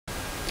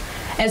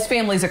As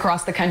families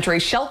across the country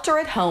shelter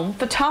at home,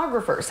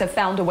 photographers have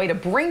found a way to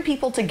bring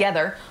people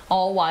together,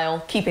 all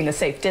while keeping a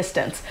safe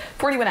distance.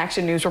 41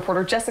 Action News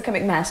reporter Jessica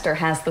McMaster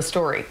has the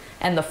story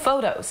and the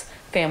photos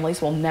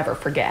families will never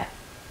forget.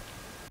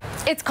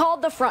 It's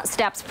called the Front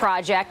Steps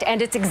Project,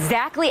 and it's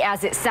exactly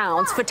as it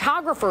sounds.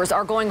 Photographers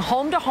are going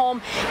home to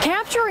home,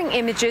 capturing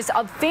images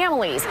of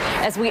families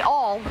as we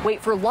all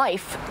wait for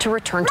life to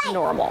return to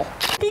normal.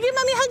 Can you give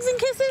mommy hugs and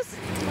kisses?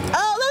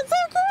 Oh, that's so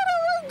cute.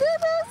 Oh my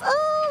goodness.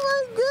 Oh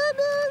my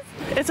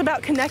goodness. It's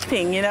about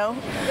connecting, you know,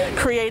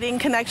 creating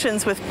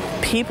connections with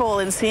people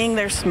and seeing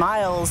their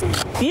smiles.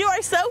 You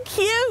are so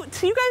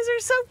cute. You guys are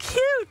so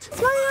cute.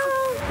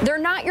 Smile. They're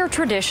not your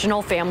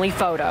traditional family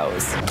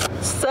photos.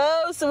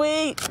 So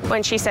sweet.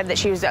 When she said that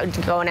she was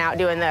going out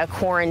doing the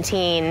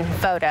quarantine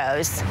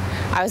photos,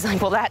 I was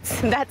like, well,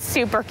 that's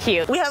super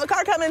cute. We have a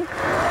car coming.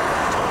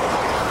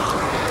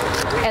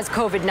 As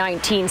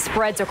COVID-19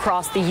 spreads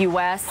across the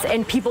U.S.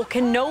 and people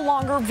can no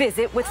longer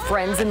visit with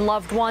friends and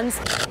loved ones.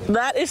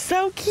 That is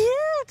so cute.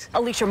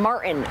 Alicia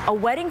Martin, a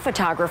wedding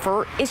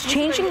photographer, is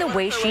changing the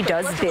way she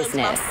does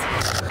business.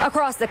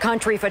 Across the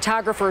country,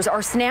 photographers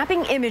are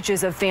snapping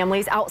images of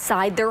families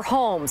outside their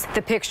homes.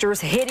 The pictures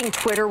hitting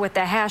Twitter with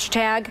the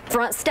hashtag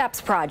Front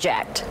Steps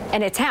Project.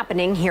 And it's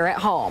happening here at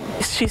home.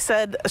 She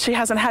said she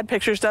hasn't had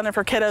pictures done of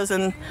her kiddos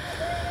in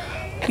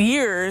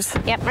years.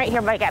 Yep, right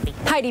here by Gabby.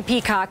 Heidi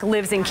Peacock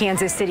lives in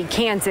Kansas City,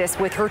 Kansas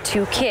with her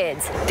 2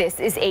 kids. This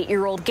is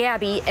 8-year-old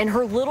Gabby and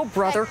her little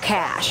brother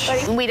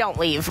Cash. We don't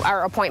leave.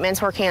 Our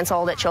appointments were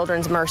canceled at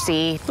Children's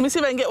Mercy. Let me see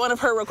if I can get one of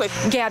her real quick.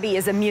 Gabby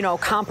is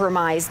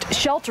immunocompromised.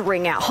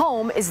 Sheltering at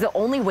home is the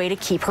only way to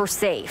keep her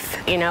safe.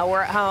 You know,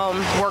 we're at home,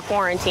 we're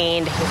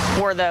quarantined,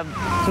 we're the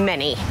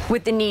many.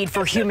 With the need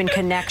for human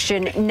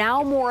connection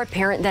now more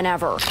apparent than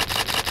ever,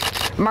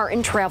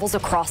 Martin travels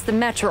across the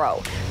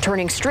metro,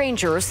 turning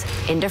strangers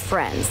into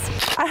friends.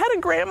 I had a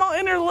grandma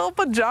in her little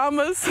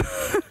pajamas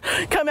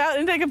come out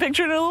and take a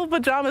picture in her little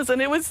pajamas,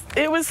 and it was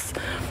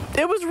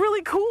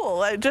really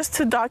cool, just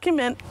to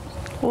document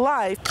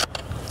life.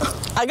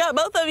 I got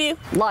both of you.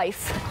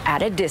 Life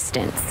at a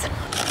distance.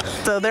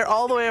 So they're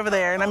all the way over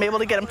there, and I'm able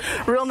to get them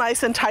real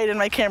nice and tight in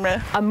my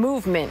camera. A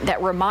movement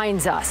that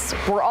reminds us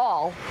we're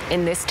all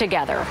in this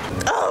together.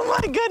 Oh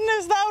my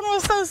goodness, that one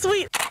was so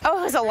sweet. Oh,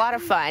 it was a lot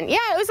of fun. Yeah,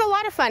 it was a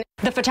lot of fun.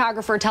 The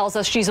photographer tells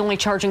us she's only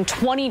charging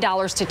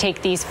 $20 to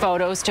take these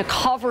photos to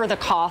cover the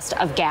cost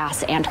of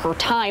gas and her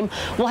time.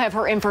 We'll have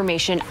her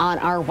information on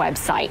our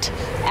website.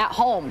 At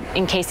home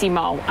in KC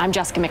Mo, I'm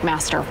Jessica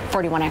McMaster,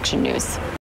 41 Action News.